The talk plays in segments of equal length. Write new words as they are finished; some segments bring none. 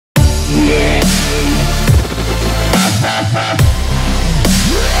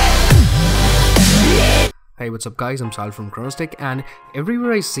Hey, what's up guys, I'm Sahil from Chronostic, and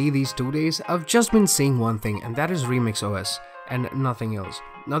everywhere I see these 2 days, I've just been seeing one thing, and that is RemixOS and nothing else.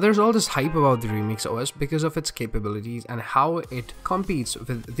 Now there's all this hype about the RemixOS because of its capabilities and how it competes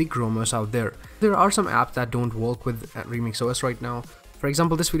with the Chrome OS out there. There are some apps that don't work with RemixOS right now. For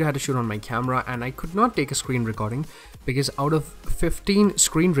example, this video I had to shoot on my camera and I could not take a screen recording because out of 15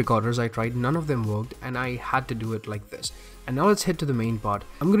 screen recorders I tried, none of them worked and I had to do it like this. And now let's head to the main part.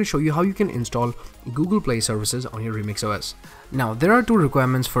 I'm going to show you how you can install Google Play services on your RemixOS. Now there are two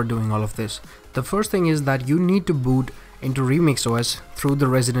requirements for doing all of this. The first thing is that you need to boot into RemixOS through the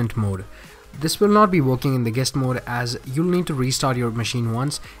resident mode. This will not be working in the guest mode as you'll need to restart your machine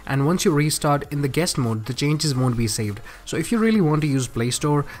once, and once you restart in the guest mode, the changes won't be saved. So if you really want to use Play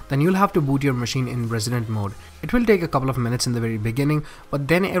Store, then you'll have to boot your machine in resident mode. It will take a couple of minutes in the very beginning, but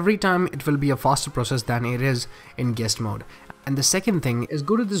then every time it will be a faster process than it is in guest mode. And the second thing is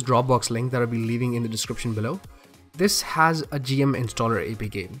go to this Dropbox link that I'll be leaving in the description below. This has a GMInstaller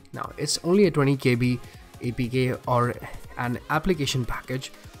Apk. Now it's only a 20 KB APK or an application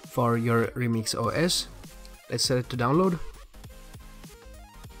package for your RemixOS. Let's set it to download,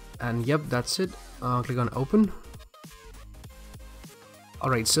 and yep, that's it. Click on open.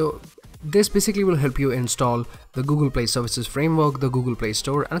 Alright, so this basically will help you install the Google Play Services framework, the Google Play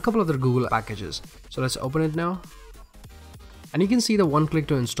Store, and a couple other Google packages. So let's open it now, and you can see the one click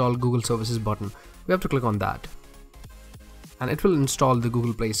to install Google Services button. We have to click on that, and it will install the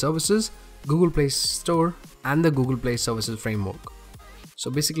Google Play Services, Google Play Store, and the Google Play Services framework. So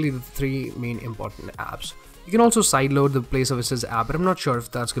basically the three main important apps. You can also sideload the Play Services app, but I'm not sure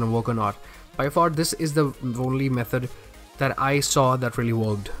if that's going to work or not. By far, this is the only method that I saw that really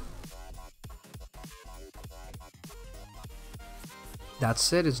worked.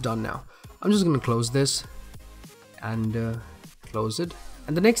 That's it, it's done now. I'm just going to close this and close it.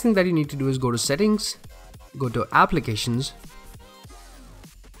 And the next thing that you need to do is go to settings, go to applications,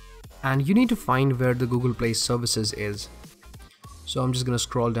 and you need to find where the Google Play Services is. So I'm just going to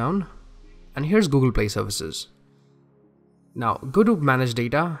scroll down, and here's Google Play Services. Now go to manage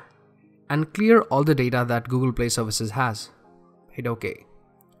data and clear all the data that Google Play Services has. Hit OK.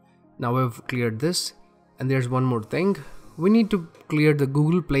 Now we've cleared this, and there's one more thing. We need to clear the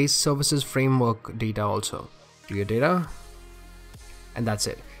Google Play Services framework data also. Clear data, and that's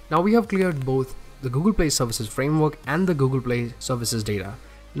it. Now we have cleared both the Google Play Services framework and the Google Play Services data.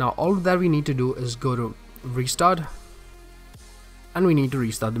 Now all that we need to do is go to restart, and we need to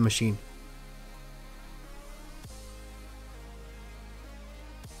restart the machine.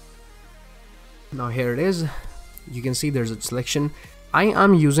 Now here it is. You can see there's a selection. I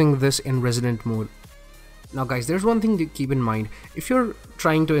am using this in resident mode. Now guys, there's one thing to keep in mind. If you're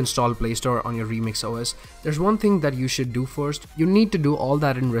trying to install Play Store on your RemixOS, there's one thing that you should do first. You need to do all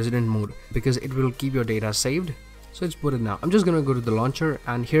that in resident mode because it will keep your data saved. So let's put it now. I'm just gonna go to the launcher,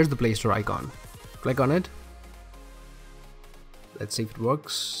 and here's the Play Store icon. Click on it. Let's see if it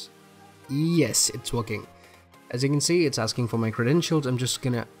works. Yes, it's working. As you can see, it's asking for my credentials. I'm just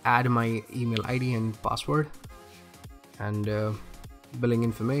gonna add my email ID and password, and billing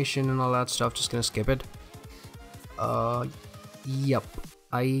information and all that stuff. Just gonna skip it. Yep,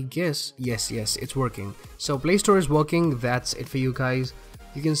 I guess yes, it's working. So Play Store is working. That's it for you guys.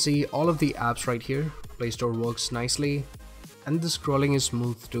 You can see all of the apps right here. Play Store works nicely, and the scrolling is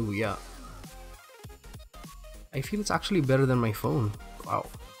smooth too. Yeah, I feel it's actually better than my phone. Wow.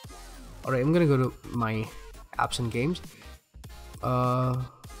 Alright, I'm gonna go to my apps and games.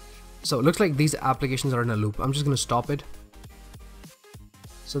 So it looks like these applications are in a loop. I'm just gonna stop it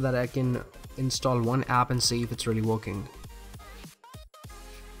so that I can install one app and see if it's really working.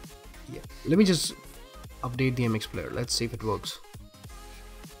 Yeah, let me just update the MX player. Let's see if it works.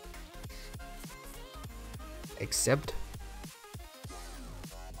 Accept,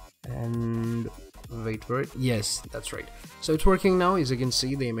 and wait for it. Yes, that's right. So it's working now. As you can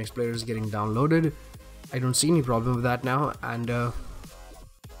see, the MX player is getting downloaded. I don't see any problem with that now. And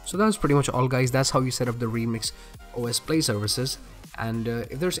so that's pretty much all guys. That's how you set up the RemixOS Play Services. And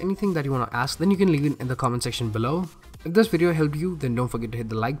if there's anything that you want to ask, then you can leave it in the comment section below. If this video helped you, then don't forget to hit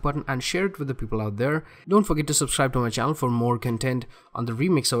the like button and share it with the people out there. Don't forget to subscribe to my channel for more content on the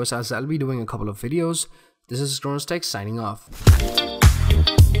RemixOS, as I'll be doing a couple of videos. This is Chronostic signing off.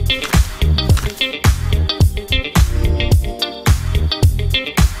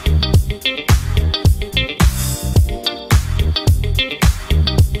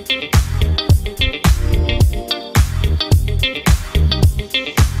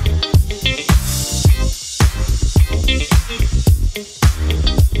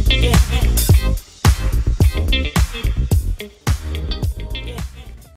 Yeah.